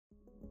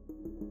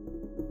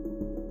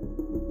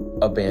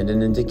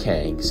Abandoned and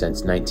decaying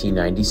since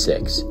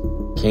 1996,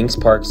 Kings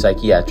Park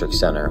Psychiatric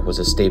Center was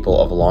a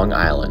staple of Long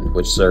Island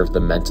which served the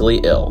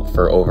mentally ill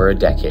for over a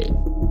decade.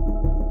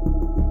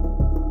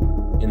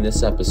 In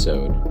this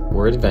episode,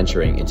 we're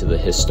adventuring into the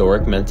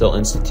historic mental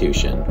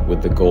institution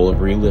with the goal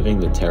of reliving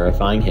the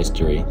terrifying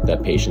history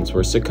that patients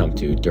were succumbed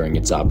to during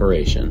its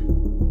operation.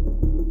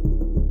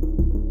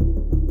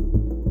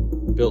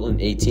 Built in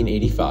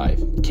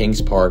 1885, Kings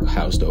Park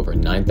housed over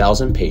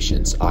 9,000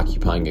 patients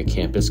occupying a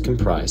campus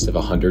comprised of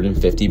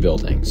 150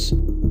 buildings.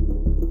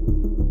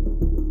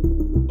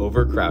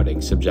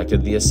 Overcrowding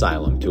subjected the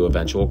asylum to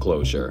eventual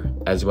closure,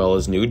 as well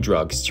as new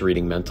drugs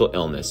treating mental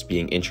illness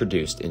being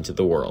introduced into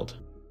the world.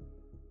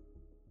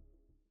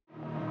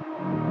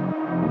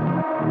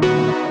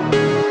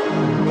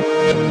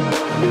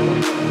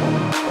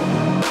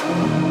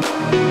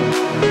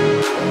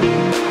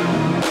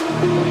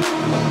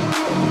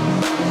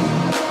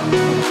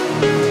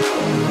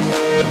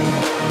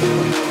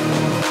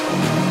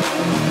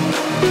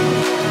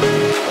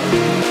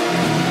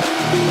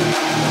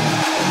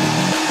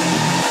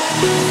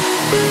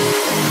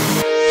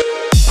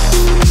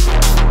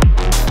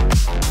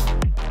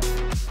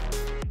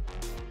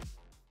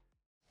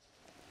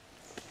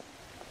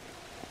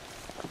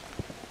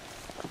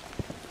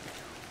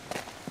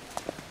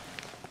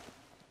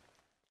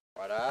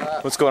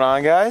 What's going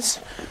on, guys?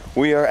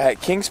 We are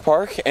at Kings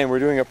Park and we're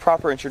doing a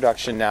proper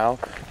introduction now.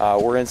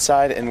 We're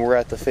inside and we're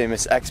at the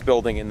famous X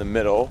building in the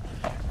middle.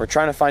 We're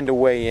trying to find a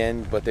way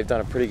in, but they've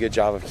done a pretty good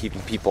job of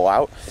keeping people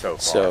out.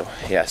 So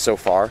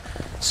far.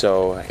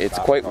 So it's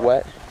quite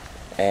wet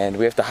and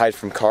we have to hide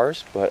from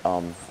cars, but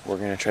we're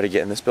gonna try to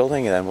get in this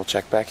building and then we'll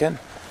check back in.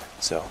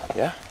 So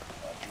yeah.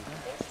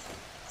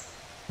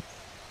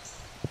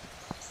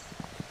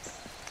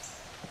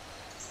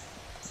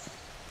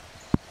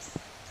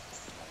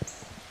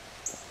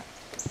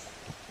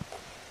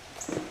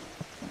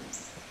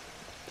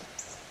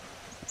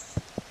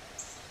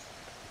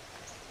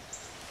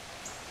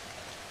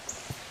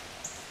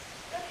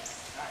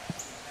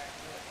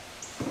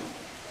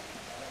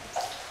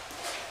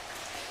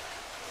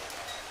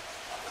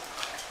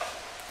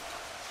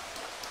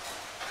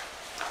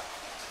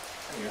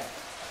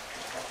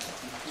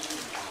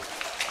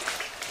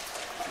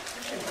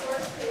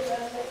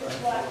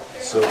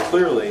 So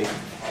clearly,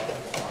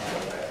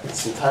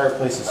 this entire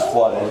place is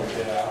flooded.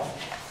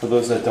 For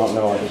those that don't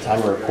know, at the time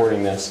of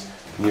recording this,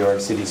 New York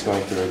City is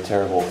going through a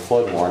terrible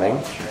flood warning,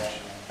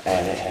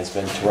 and it has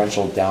been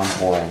torrential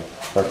downpouring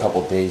for a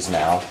couple days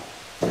now,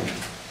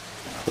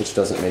 which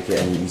doesn't make it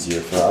any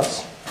easier for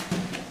us.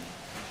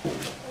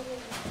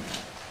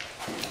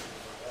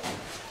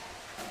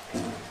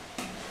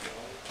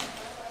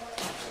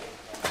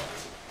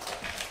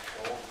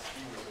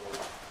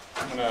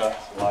 I'm gonna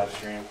live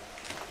stream.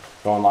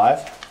 Going live?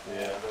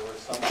 Yeah, there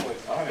was some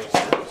place. I don't even see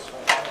this.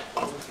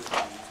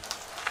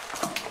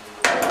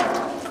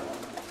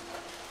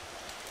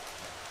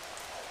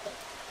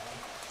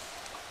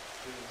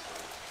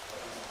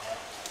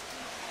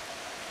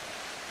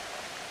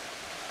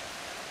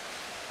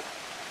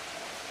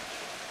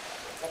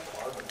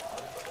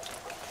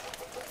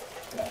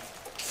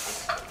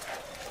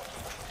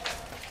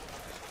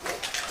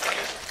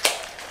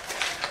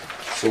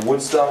 So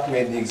Woodstock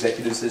made the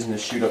executive decision to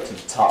shoot up to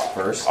the top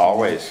first.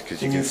 Always,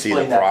 because you can see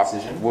the prop.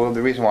 Decision? Well,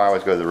 the reason why I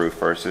always go to the roof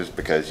first is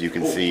because you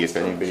can see if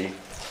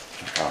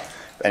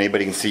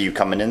anybody can see you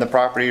coming in the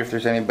property, if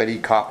there's anybody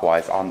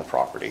cop-wise on the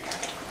property.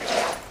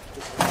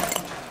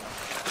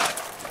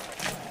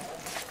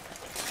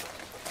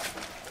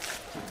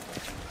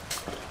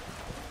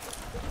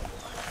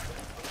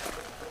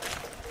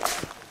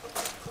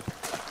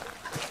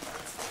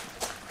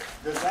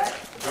 Does that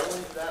go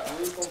into that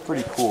roof? It's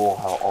pretty cool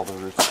how all the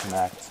roofs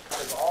connect.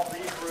 Because all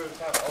these roofs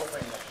have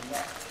openings that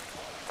connect.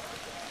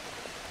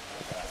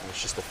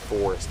 There's just a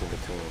forest in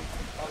between.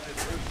 Oh,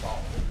 this roof's all.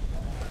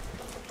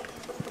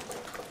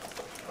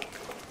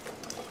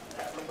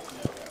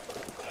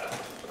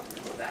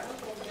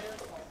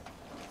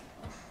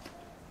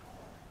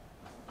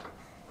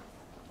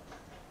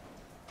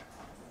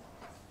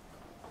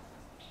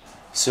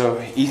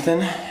 So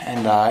Ethan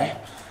and I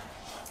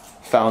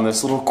found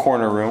this little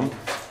corner room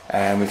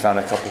and we found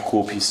a couple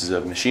cool pieces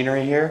of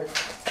machinery here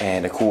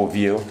and a cool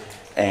view.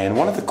 And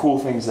one of the cool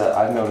things that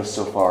I've noticed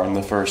so far in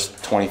the first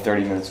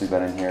 20-30 minutes we've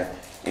been in here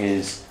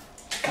is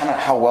kind of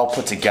how well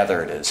put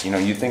together it is. You know,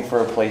 you think for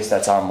a place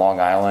that's on Long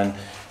Island,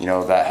 you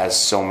know, that has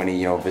so many,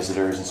 you know,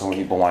 visitors and so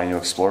many people wanting to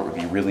explore, it would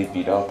be really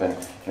beat up. And,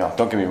 you know,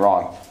 don't get me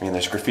wrong, I mean,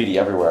 there's graffiti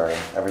everywhere and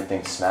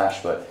everything's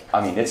smashed, but I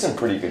mean, it's in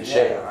pretty good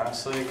shape. Yeah,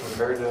 honestly,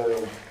 compared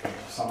to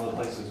some of the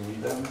places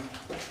we've been,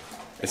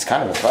 It's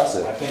kind of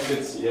impressive. I think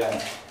it's, yeah,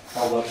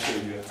 held up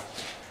pretty good.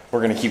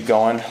 We're gonna keep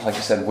going. Like I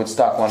said,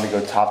 Woodstock wanted to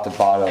go top to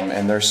bottom,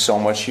 and there's so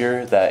much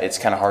here that it's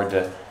kind of hard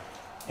to,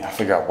 you know,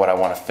 figure out what I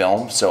want to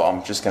film. So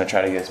I'm just gonna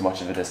try to get as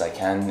much of it as I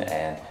can,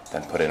 and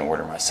then put it in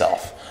order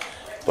myself.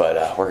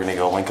 But we're gonna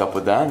go link up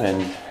with them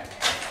and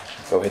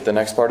go hit the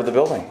next part of the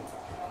building.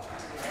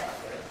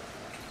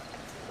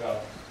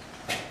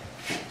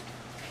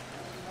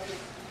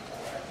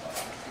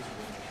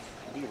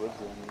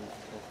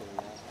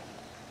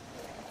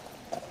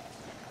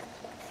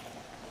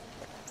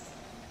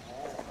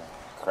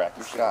 Crack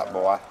your shot,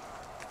 boy.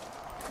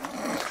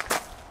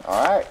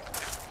 Alright.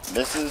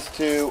 This is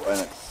to a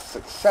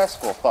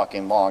successful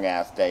fucking long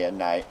ass day and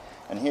night.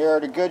 And here are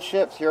the good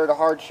ships, here are the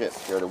hard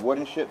ships, here are the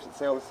wooden ships that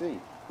sail the sea.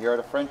 Here are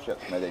the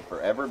friendships, may they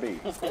forever be.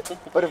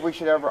 But if we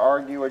should ever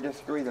argue or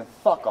disagree, then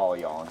fuck all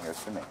y'all and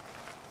here's to me.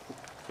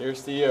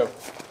 Here's to you.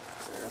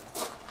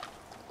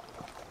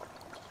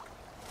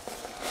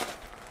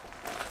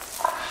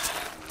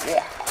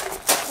 Yeah.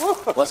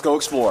 Let's go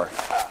explore.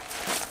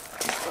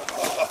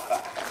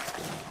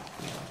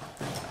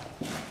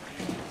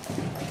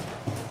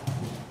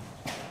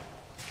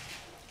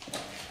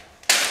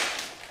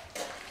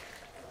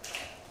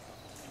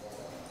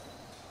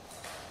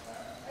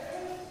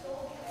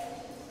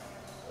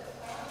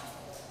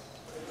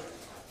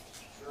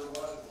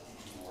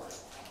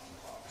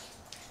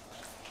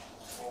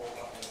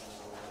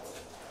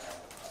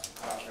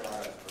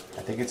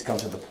 I think it's come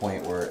to the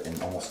point where in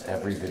almost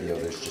every video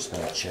there's just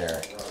been a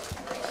chair.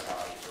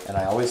 And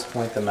I always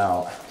point them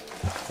out,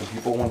 and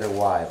people wonder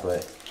why, but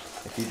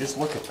if you just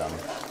look at them,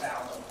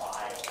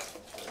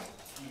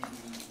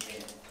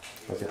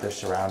 look at their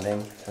surrounding,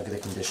 look at the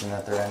condition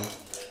that they're in,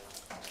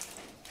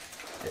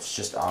 it's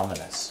just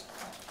ominous.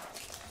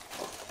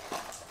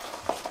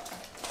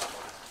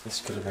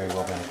 This could have very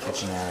well been a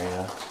kitchen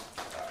area.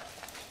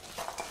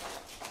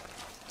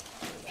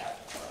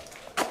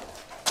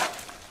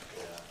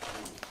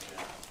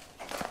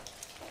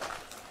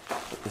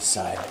 This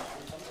side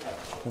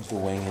of the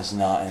wing is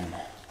not in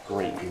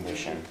great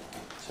condition,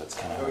 so it's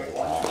kind of hard to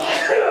tell.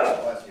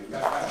 Bless you. We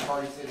got kind of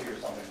party city or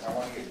something. I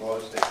want to get glow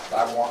sticks.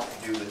 I want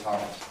to do the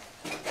tunnels.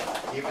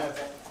 Even if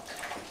it...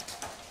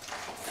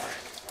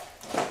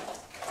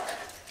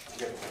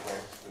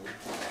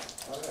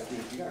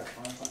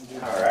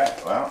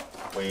 Alright, well,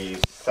 we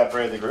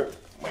separated the group.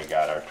 We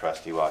got our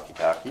trusty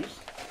walkie-talkies.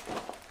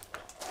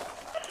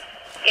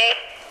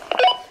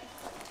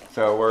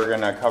 So we're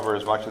going to cover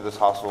as much of this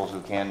hostel as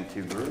we can in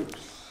two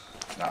groups.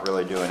 Not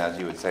really doing, as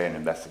you would say, an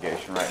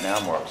investigation right now,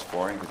 more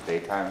exploring, because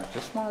daytime is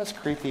just not as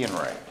creepy and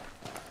right.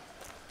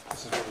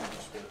 This is where we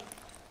just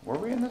were. Were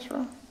we in this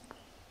room?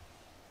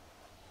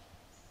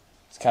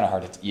 It's kind of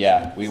hard to.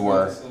 Yeah, we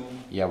were.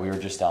 Yeah, we were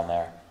just down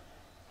there.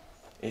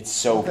 It's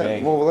so Okay,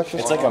 big. well, let's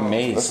just- It's like a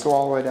maze. Let's go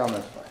all the way down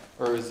this way.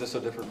 Or is this a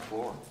different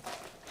floor?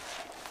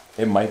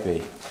 It might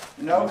be.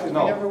 No, because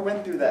No. we never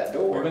went through that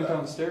door. We went though.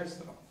 downstairs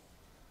though.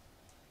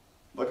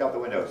 Look out the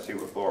window and see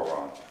what floor we're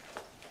on.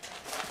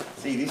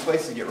 See, these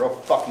places get real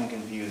fucking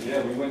confusing.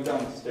 Yeah, we went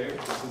downstairs.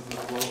 This is the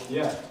floor.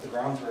 Yeah, the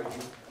ground's right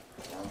here.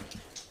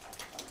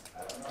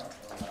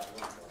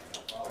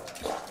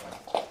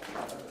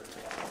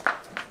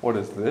 What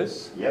is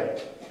this?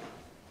 Yep.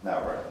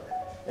 No, right.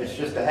 It's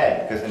just a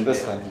head, because in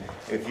This thing.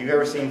 if you've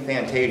ever seen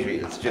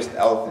Fantasia, it's just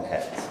elephant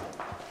heads.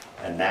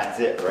 And that's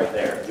it right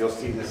there. You'll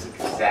see this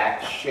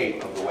exact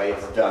shape of the way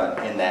it's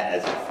done in that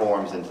as it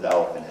forms into the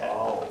elephant head.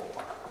 Oh.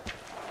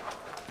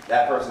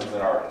 That person's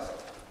an artist.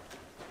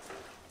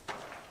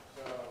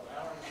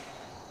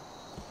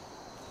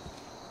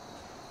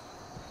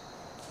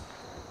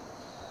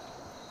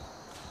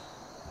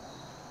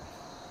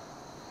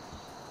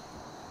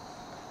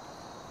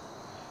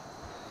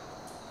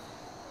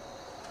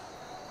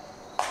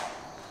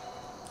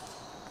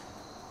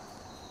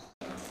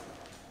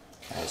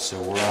 Alright,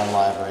 so we're on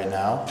live right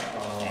now.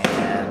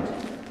 And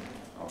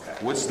Okay.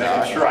 Woodstock.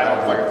 Making sure I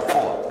don't fucking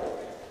pull it.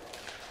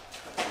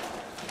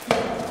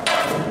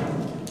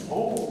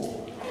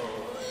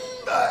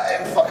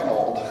 I'm fucking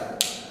old.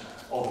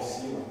 Oh, the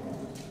ceiling.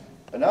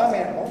 But no, I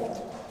mean, hold it.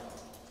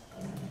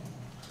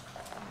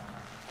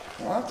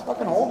 Well, that's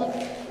fucking hold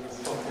it.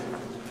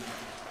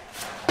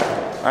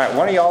 Alright,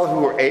 one of y'all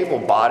who are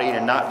able-bodied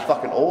and not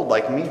fucking old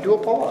like me, do a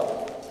pull-up.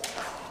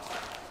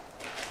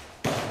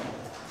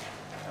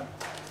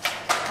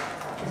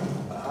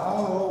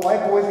 Oh,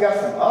 white boy's got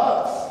some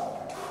ups.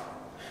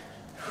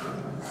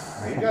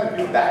 You gotta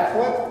do a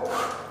backflip?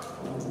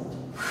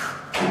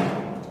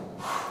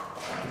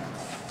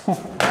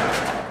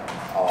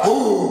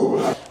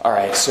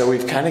 Alright, so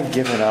we've kind of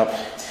given up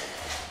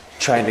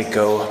trying to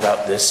go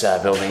about this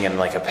building in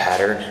like a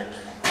pattern.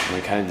 And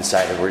we kind of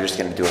decided we're just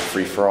going to do a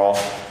free-for-all.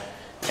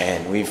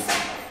 And we've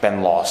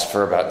been lost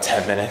for about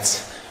 10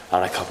 minutes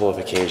on a couple of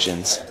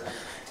occasions.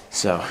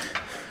 So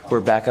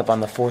we're back up on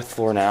the 4th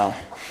floor now.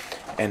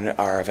 And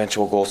our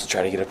eventual goal is to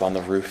try to get up on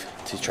the roof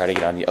to try to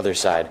get on the other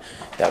side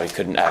that we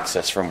couldn't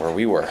access from where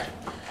we were.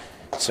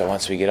 So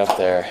once we get up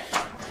there,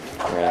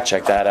 we're going to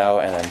check that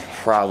out and then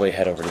probably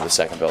head over to the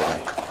second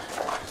building.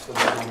 So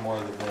there's more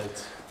of the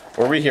beds.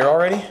 Were we here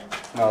already?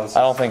 No, this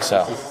I don't think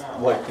so. This is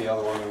like the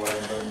other one we went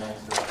in bed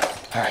next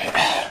to.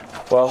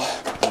 Alright, well,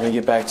 we're going to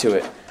get back to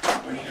it.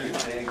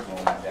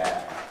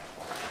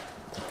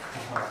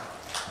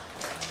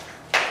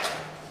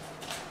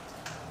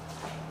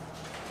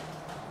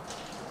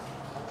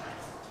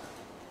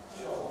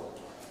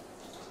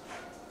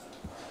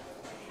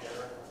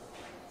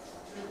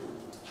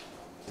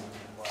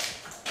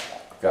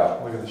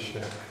 Go. Look at the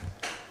shit.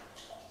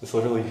 It's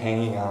literally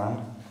hanging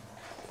on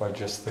by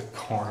just the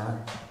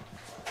corner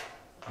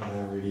of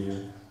the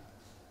radiator.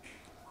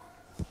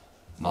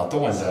 Not the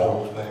This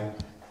whole window, thing.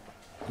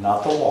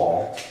 not the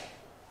wall,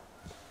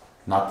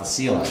 not the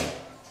ceiling.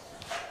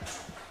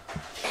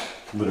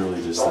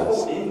 Literally just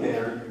Go this. in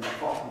there, you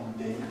fucking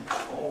ding.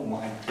 Oh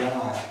my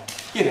god.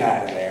 Get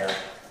out of there.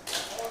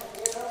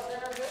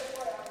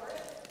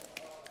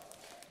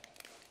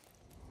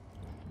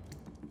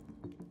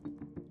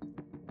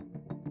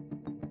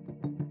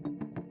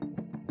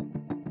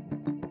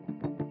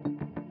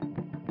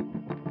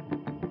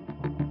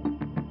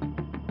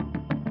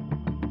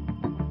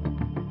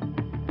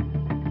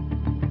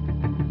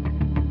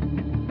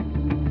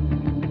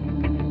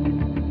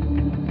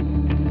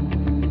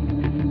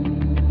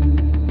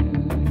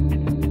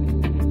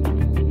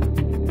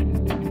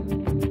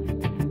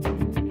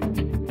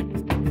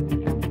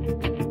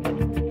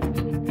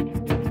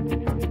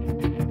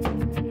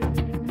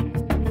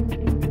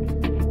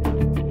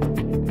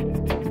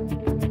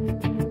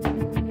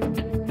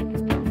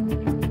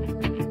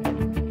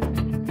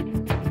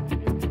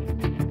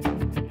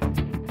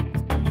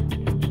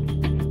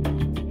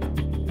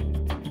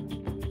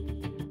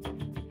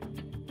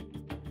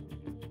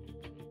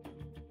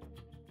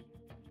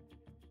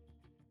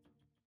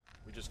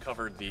 We just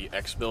covered the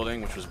X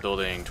building, which was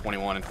building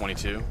 21 and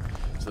 22.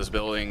 So this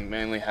building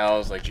mainly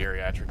housed like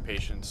geriatric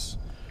patients,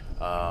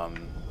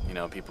 you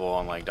know, people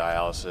on like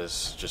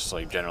dialysis, just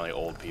like generally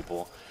old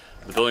people.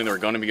 The building that we're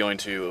going to be going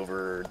to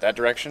over that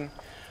direction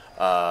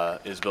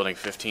is building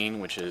 15,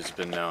 which has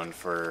been known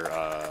for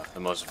the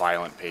most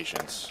violent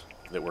patients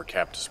that were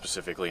kept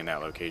specifically in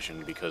that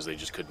location because they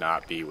just could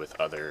not be with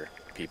other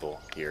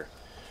people here.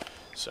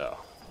 So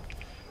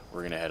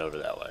we're gonna head over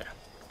that way.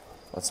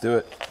 Let's do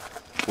it.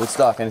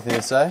 Woodstock, anything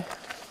to say?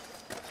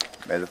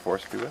 May the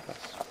force be with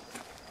us.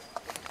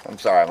 I'm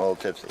sorry, I'm a little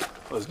tipsy.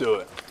 Let's do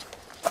it.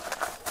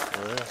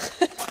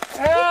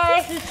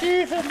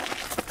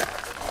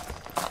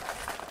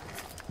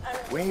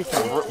 We need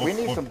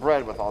some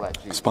bread with all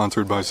that cheese.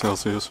 Sponsored by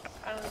Celsius.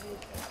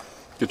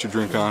 Get your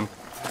drink on.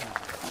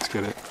 Let's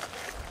get it.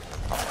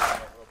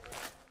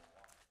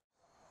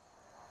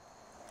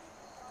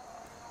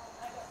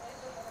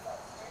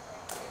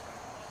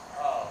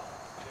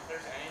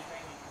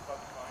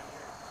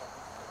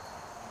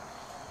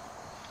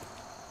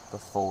 The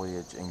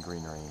foliage and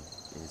greenery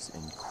is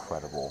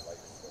incredible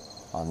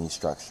on these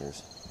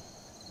structures.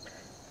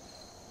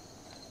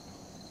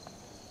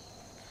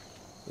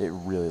 It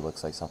really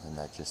looks like something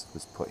that just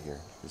was put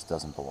here, just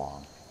doesn't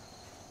belong.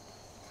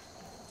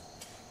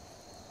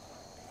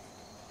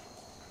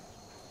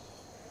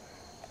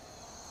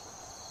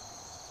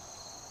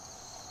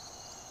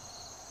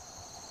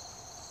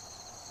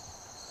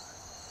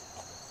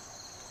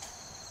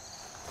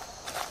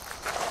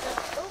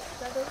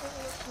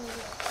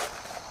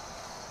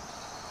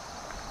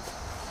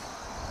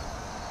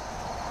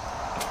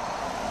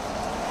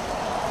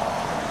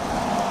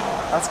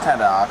 That's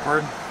kind of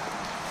awkward.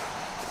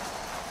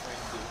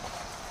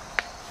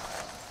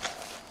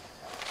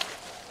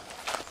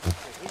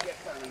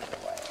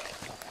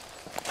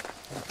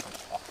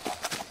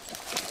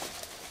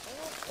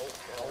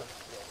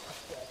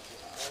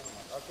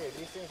 Okay,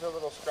 these things are a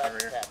little scratch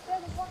cat.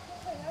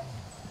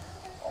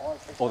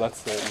 Oh,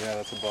 that's the, yeah,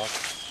 that's a buck.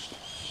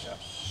 Yeah.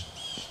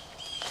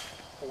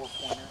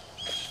 4-pointer.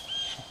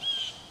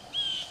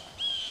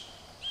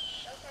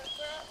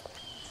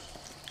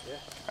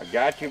 I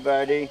got you,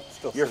 buddy.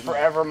 You're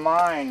forever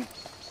mine.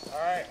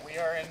 Alright, we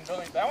are in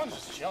building. That one's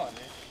just chilling,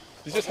 dude.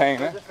 He's just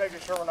hanging there. Just making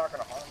sure we're not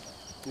going to harm them.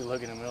 You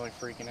look at them, they're like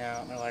freaking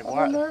out. And they're like, I'm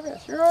what?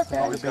 nervous. You're okay.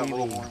 Always got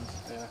little horns.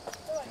 Yeah.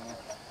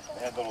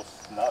 They have little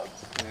snubs.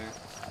 Yeah.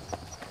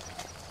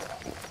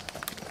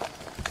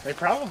 They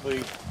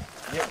probably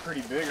get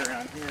pretty big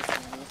around here.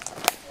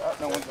 Oh,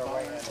 no one's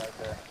way in right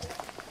there.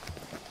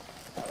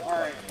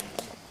 Alright.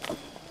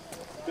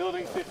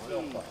 Building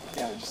 15. Yeah,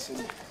 they're just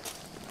sitting.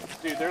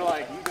 Dude, they're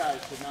like, you guys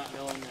should not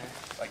go in there.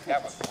 Like,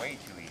 that was way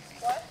too easy.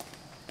 What?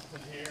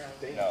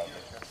 No.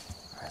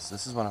 Alright, so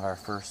this is one of our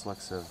first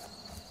looks of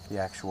the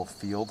actual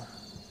field.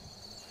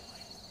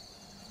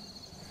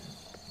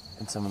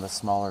 And some of the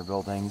smaller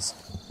buildings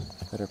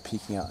that are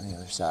peeking out on the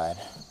other side.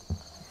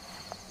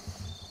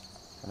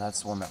 And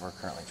that's the one that we're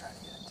currently trying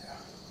to get into.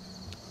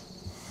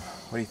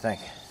 What do you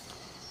think?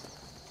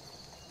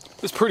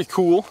 It's pretty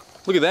cool.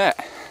 Look at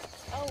that.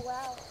 Oh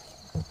wow.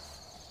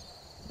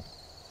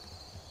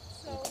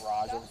 So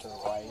garage over that's to the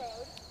main right.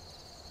 road.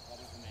 That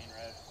is the main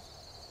road.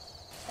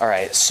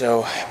 Alright,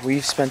 so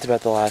we've spent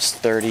about the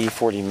last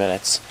 30-40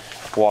 minutes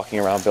walking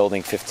around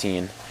building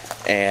 15,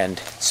 and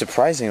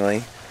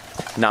surprisingly,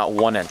 not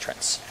one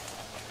entrance.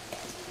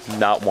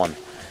 Not one.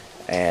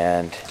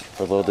 And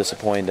we're a little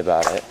disappointed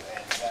about it.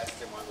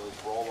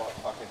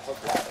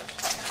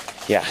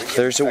 Yeah,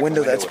 there's a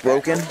window that's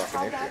broken,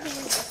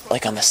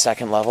 like on the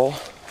second level,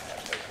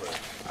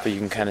 but you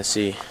can kind of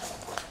see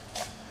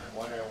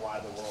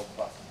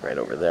right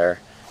over there,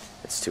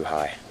 it's too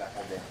high,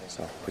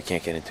 so we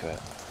can't get into it.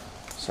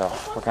 So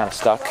we're kind of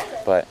stuck,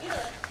 but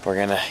we're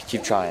gonna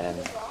keep trying,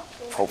 and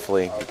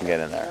hopefully we can get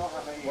in there.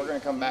 We're going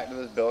to come back to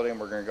this building.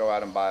 We're going to go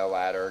out and buy a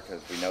ladder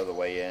because we know the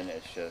way in.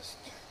 It's just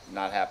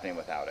not happening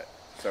without it.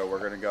 So we're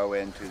going to go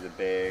into the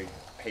big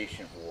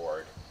patient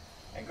ward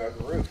and go to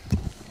the roof.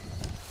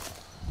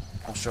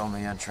 I'll show them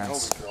the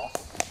entrance.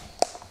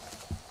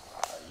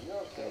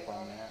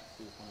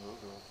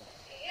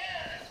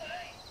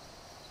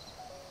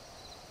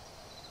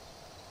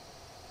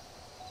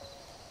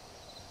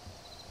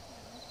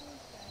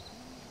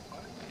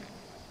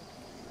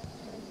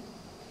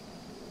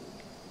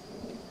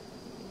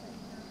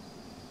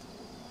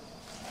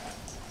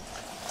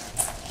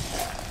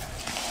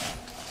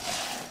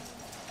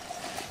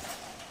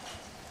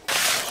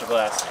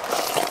 Glass.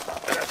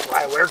 That's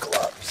why I wear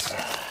gloves.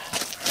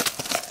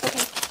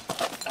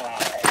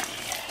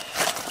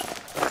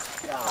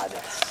 God,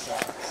 that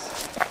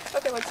sucks.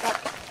 Okay, let's stop.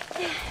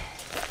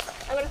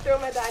 I'm gonna throw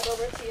my bag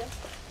over to you.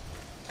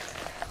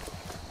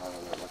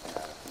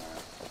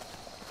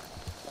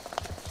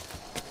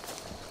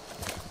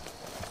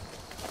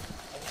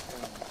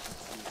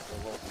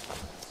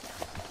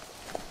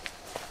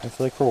 I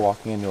feel like we're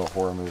walking into a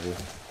horror movie.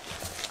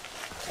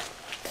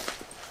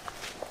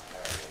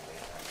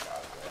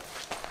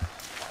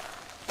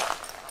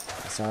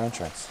 That's our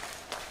entrance.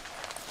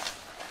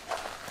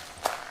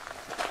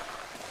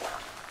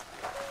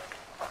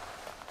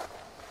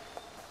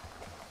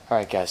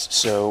 Alright guys,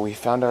 so we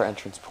found our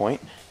entrance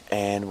point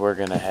and we're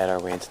gonna head our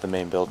way into the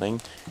main building.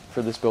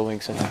 For this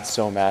building, since it's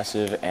so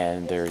massive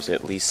and there's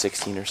at least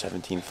 16 or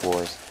 17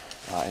 floors,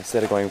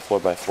 instead of going floor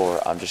by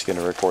floor, I'm just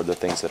gonna record the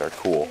things that are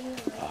cool.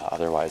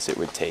 Otherwise it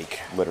would take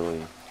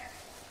literally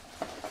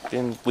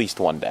at least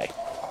one day.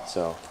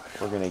 So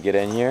we're gonna get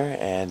in here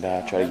and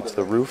try to get to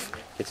the roof,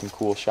 get some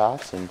cool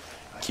shots, and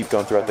keep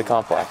going throughout the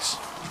complex.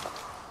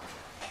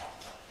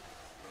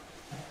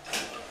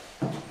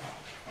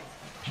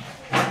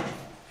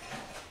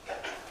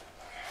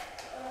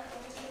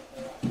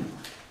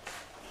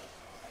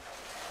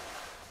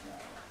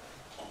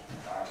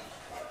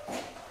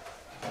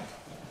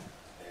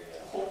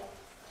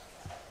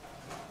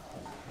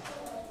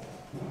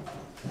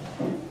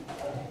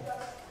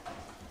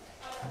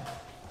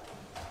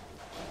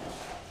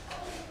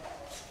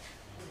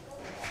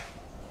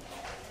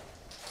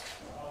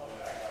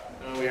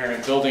 We are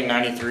in building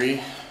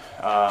 93.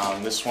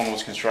 This one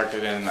was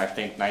constructed in, I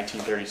think,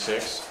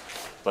 1936,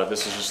 but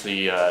this is just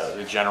the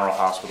general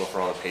hospital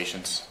for all the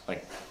patients,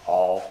 like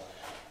all,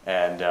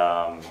 and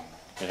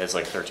it has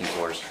like 13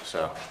 floors,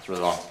 so it's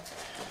really long.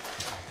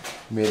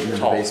 Made it in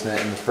the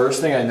basement, and the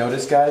first thing I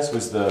noticed, guys,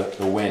 was the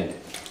wind.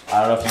 I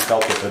don't know if you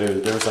felt it, but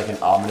there was like an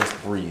ominous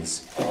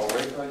breeze. Oh,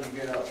 wait till you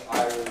get up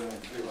higher than the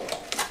tree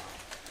level.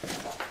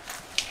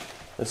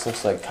 This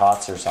looks like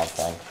cots or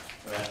something.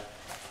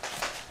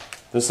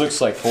 This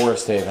looks like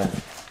Forest Haven.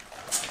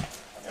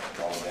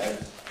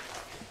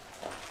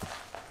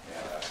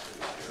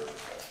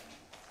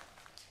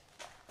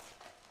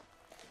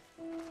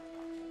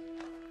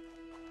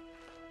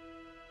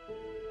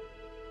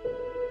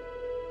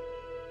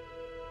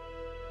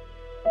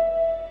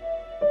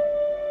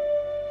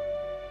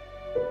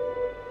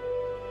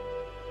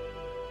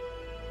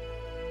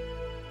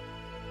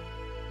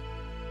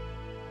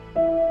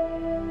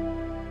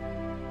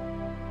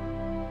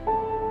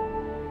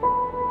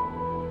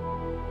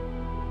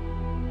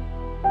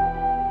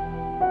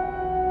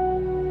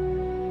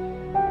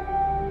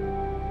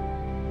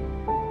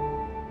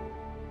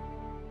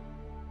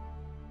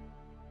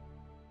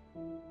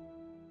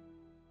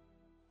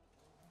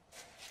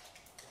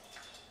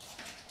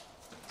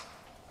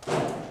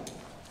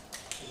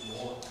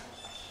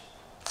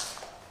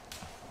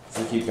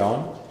 Does it keep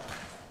going?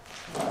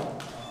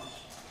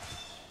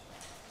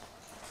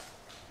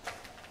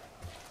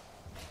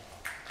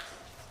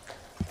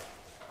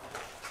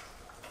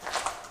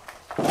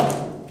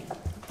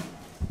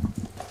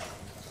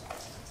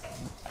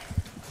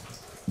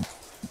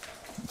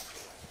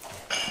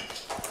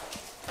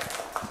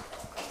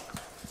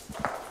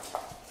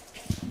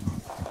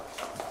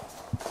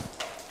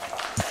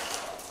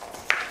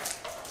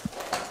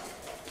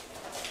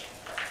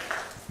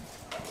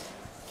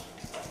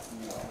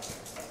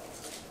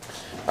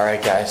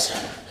 Alright guys,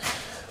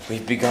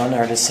 we've begun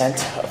our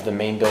descent of the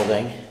main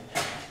building,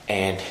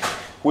 and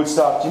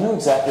Woodstock, do you know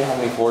exactly how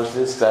many floors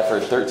it is? Because I've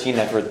heard 13,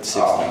 I've heard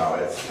 16. Oh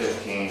no, it's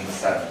 15,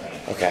 17.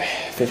 Okay,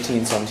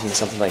 15, 17,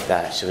 something like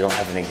that, so we don't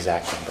have an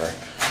exact number.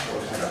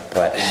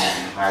 But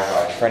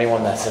for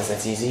anyone that says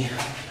that's easy,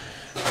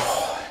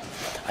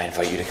 I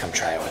invite you to come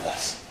try it with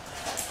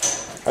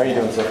us. How are you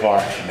doing so far?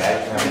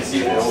 I can see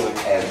the building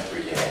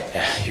every day.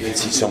 Yeah, you can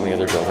see so many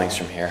other buildings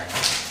from here.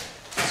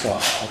 So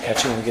I'll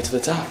catch you when we get to the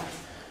top.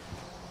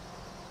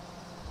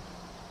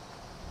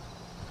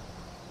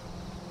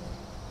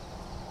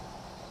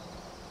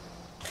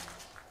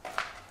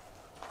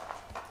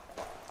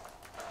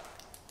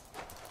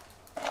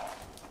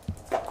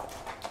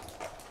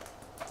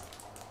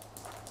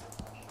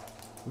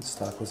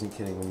 Stock wasn't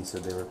kidding when he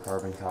said they were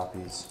carbon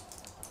copies.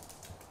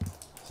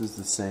 This is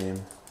the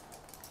same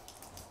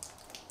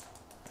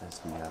as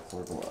the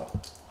floor below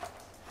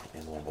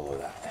and the one below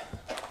that.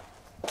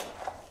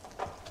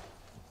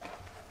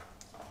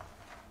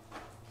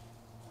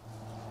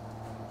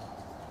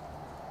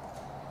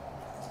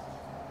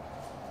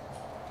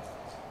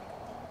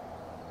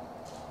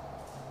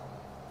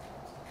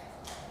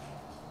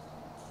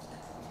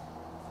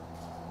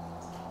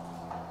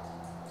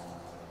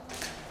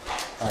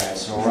 Alright,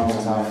 so we're on the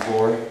top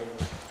floor,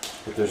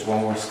 but there's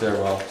one more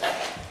stairwell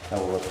that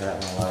will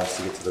apparently allow us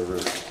to get to the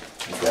roof.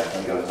 It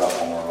definitely goes up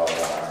one more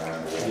level, I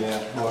remember that.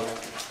 Yeah, look.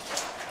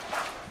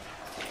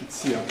 You can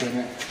see up in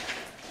it.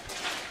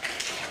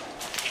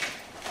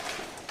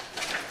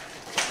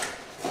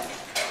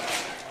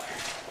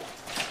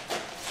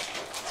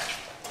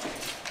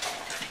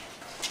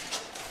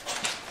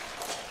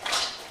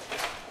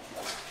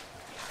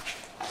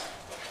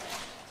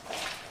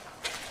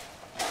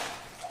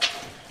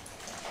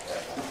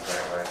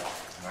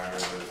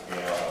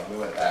 We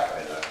went that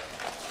way though. I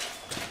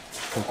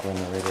think we're in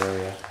the right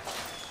area.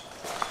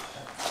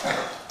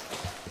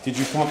 Did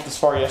you come up this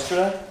far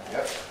yesterday?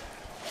 Yep.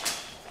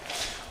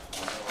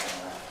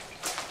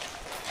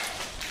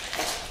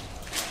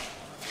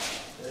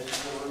 There's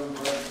the room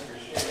for your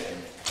shit in.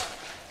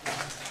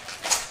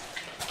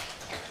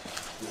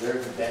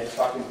 There's a dead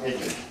fucking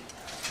pigeon.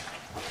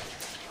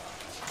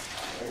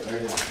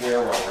 There's a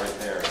stairwell right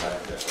there.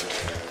 That's it right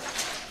there.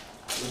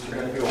 It's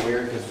gonna feel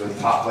weird because the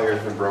top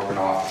layer's been broken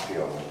off.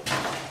 Feel.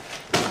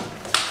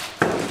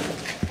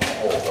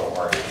 Oh, don't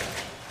worry.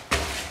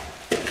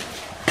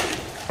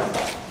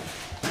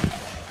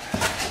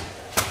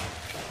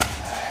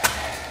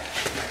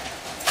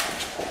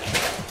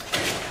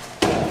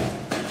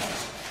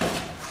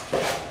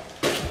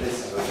 This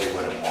is what they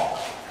wouldn't want.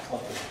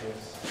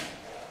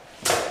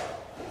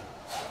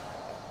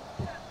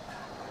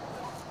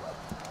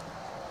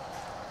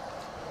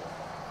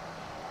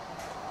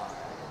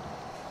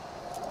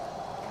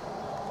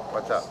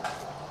 What's up?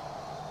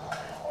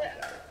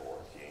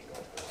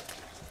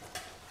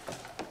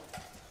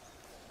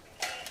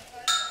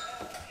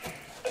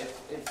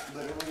 It's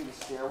literally the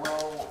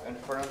stairwell in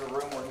front of the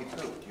room where he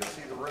pooped. You'll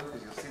see the room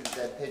because you'll see the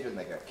dead pigeon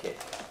that got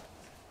kicked.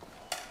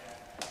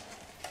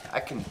 I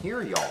can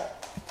hear y'all.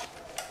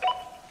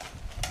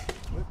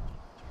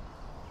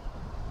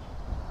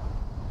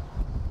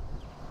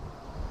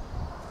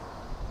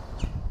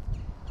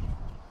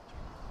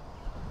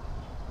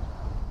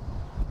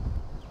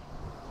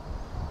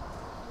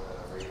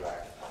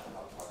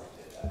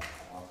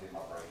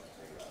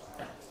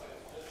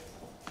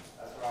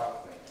 That's what I was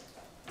thinking.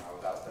 I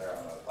was out there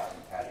on the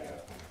fucking patio.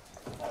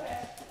 Okay,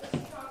 this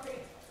is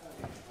concrete.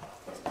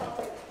 It's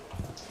concrete.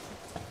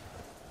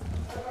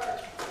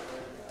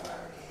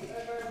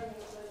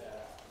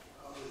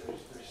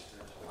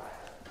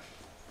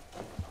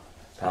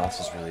 Balance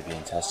is really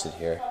being tested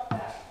here.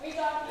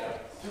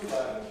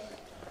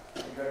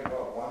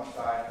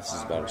 This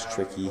is about as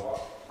tricky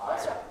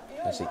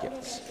as it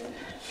gets.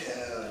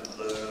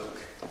 Luke.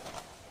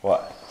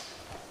 What?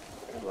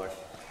 Look.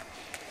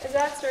 Is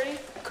that sturdy?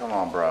 Come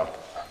on, bro.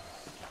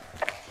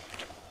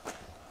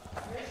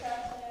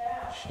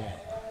 Shit.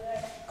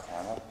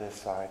 Climb up this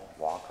side,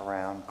 walk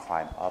around,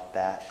 climb up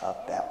that.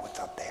 What's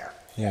up there?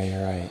 Yeah,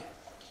 you're right.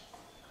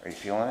 Are you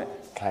feeling it?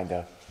 Kind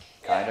of.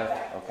 Kind of?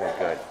 Okay,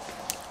 good.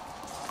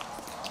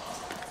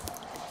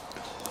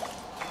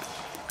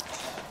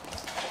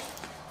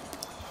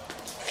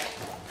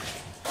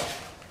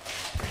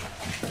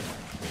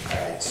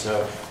 Alright,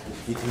 so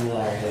Ethan and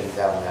I are heading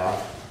down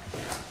now.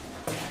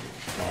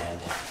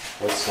 And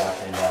Woodstock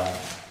came down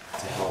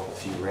to help a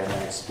few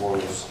random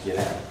explorers get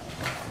in.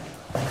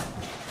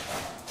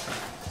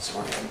 So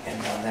we're getting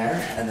in down there,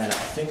 and then I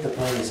think the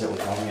plan is that we're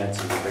going in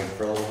to break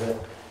for a little bit,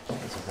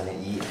 get something to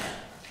eat,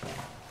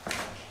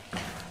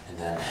 and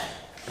then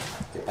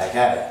get back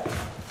at it.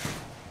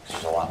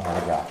 There's a lot more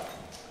to go.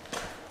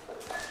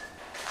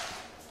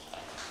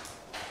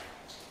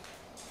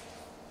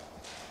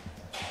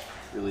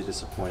 Really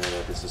disappointed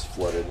that this is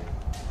flooded,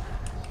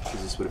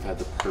 because this would have had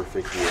the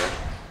perfect view.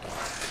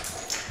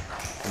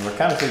 And we're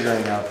kind of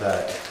figuring out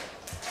that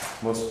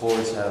most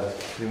floors have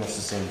pretty much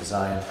the same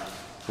design.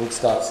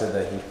 Woodstock said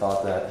that he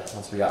thought that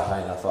once we got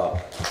high enough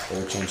up, they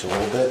would change a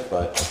little bit,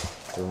 but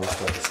for the most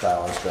part, the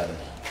style has been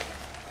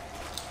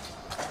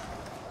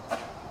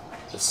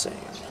the same.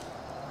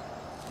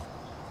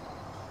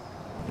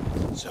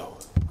 So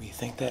we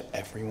think that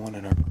everyone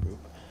in our group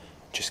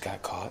just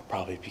got caught,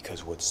 probably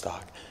because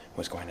Woodstock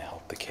was going to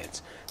help the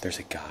kids. There's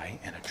a guy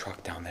in a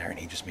truck down there, and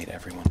he just made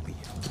everyone leave.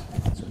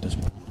 So it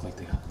doesn't look like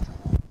they got in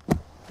trouble.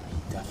 He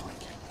definitely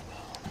can't.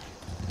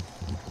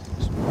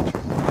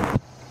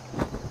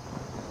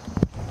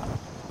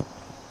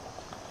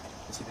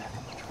 Is he back in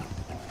the truck?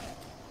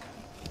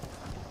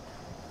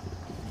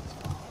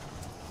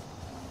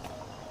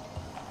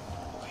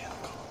 Oh yeah,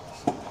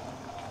 look.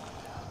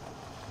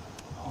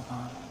 Hold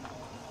on.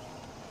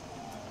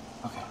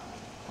 Okay,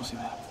 we'll see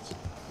what happens.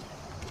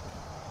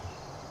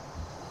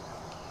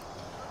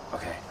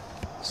 Okay,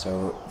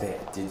 so they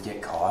did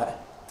get caught,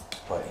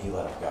 but he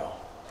let them go.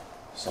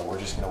 So we're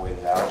just gonna wait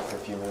it out for a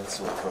few minutes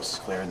till the coast is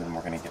clear, and then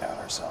we're gonna get out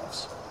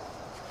ourselves.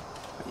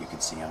 But you can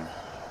see him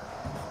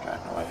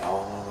driving away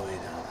all the way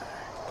down there.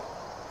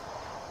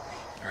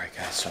 Alright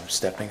guys, so I'm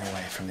stepping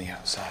away from the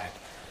outside.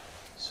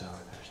 So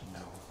there's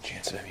no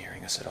chance of him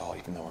hearing us at all,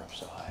 even though we're up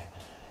so high.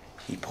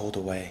 He pulled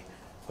away,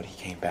 but he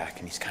came back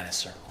and he's kind of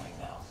circling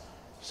now.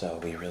 So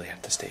we really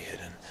have to stay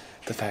hidden.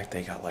 The fact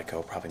they got let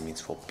go probably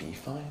means we'll be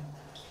fine.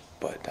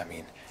 But I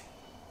mean,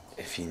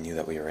 if he knew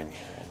that we were in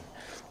here and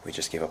we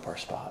just gave up our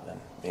spot, then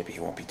maybe he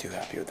won't be too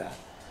happy with that.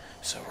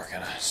 So we're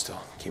gonna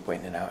still keep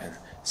waiting it out and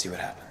see what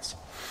happens.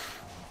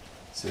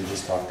 So we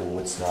just talked to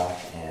Woodstock,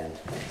 and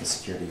the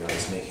security guard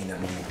is making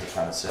them leave the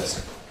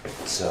premises.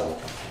 So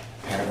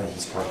apparently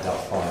he's parked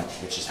out front,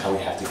 which is how we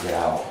have to get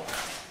out.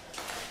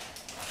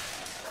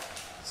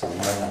 So we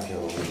might not be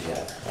able to leave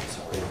yet.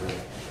 So we're going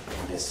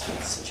to investigate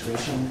the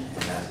situation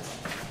and then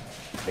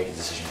make a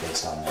decision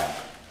based on that.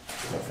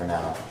 But for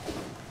now,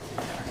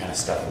 we're kind of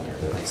stuck in here,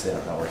 but at least they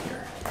don't know we're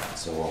here.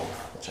 So we'll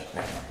check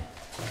back in.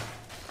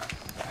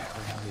 Alright,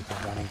 we're going to leave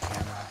the running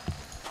camera.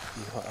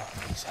 You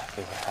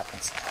exactly what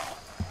happens now.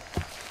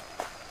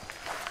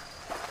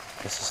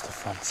 This is the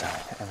front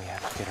side, and we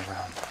have to get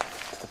around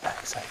to the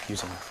back side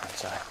using the front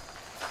side.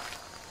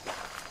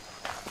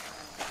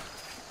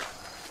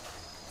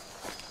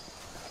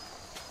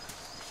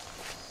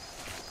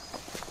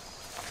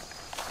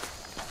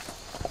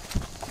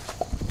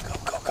 Go,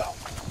 go, go.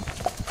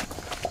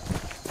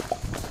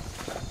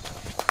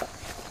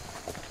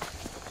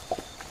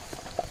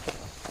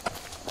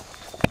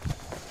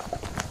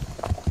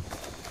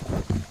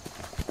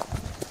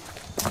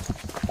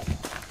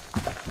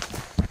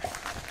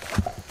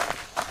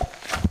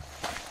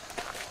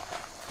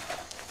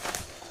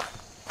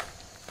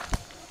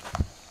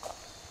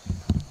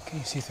 Can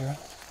you see through it?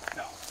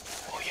 No.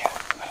 Oh yeah,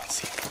 I don't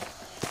see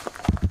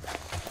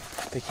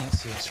it. They can't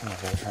see us from the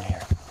road from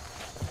here.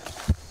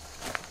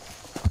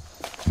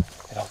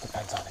 It all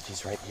depends on if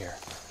he's right here.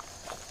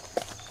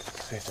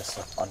 So we have to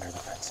slip under the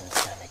fence and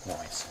it's gonna make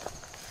noise.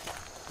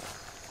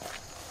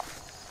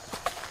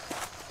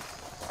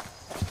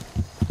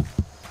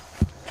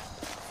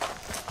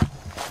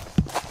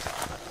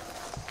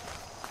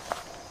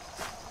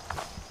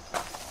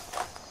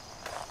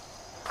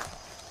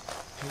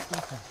 Hey,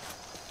 Ethan.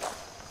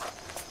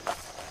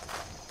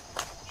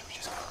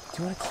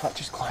 Do you want to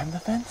just climb the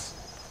fence?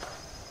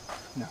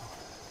 No,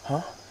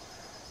 Huh?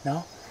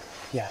 No?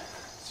 Yeah.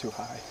 it's too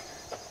high.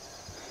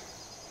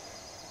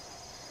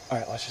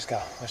 Alright, let's just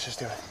go. Let's just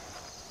do it.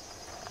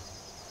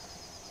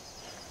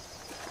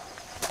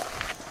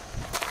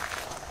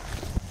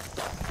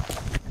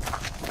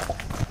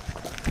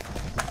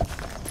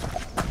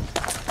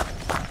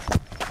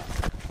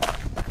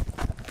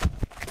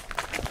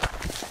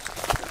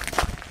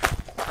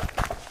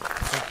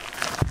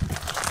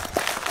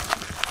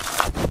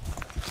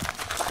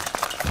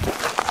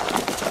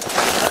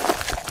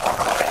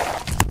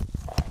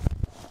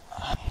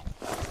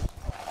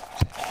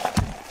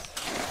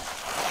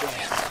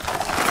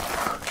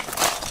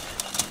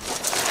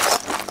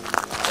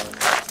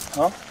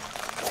 Huh?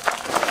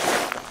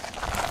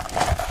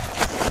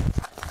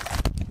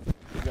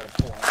 You gotta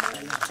pull on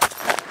it.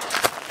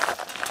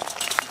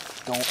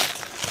 Don't.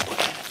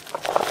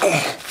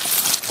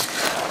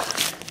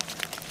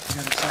 You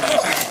gotta try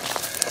this.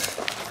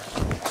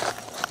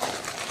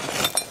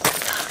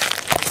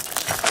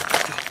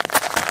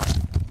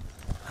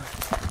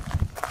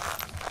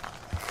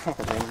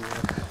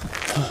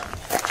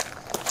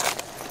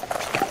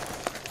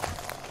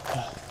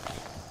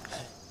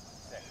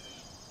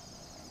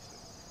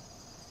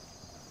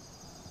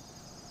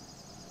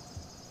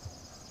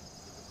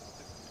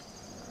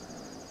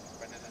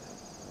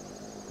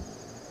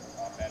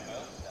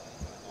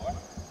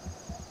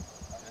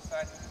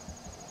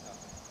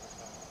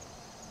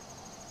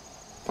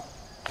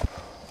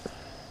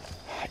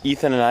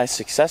 Ethan and I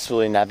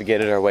successfully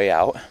navigated our way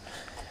out,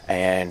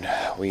 and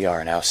we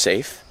are now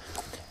safe,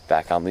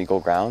 back on legal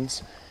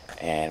grounds,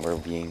 and we're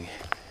being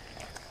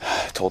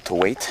told to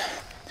wait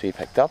to be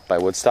picked up by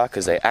Woodstock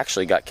because they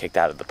actually got kicked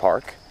out of the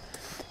park.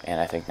 And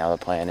I think now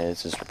the plan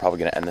is we're probably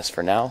going to end this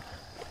for now,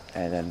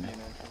 and then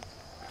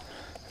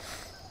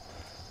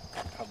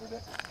Covered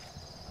it.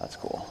 that's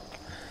cool.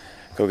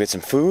 Go get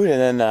some food, and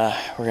then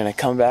we're going to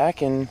come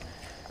back and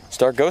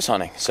start ghost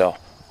hunting. So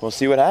we'll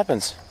see what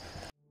happens.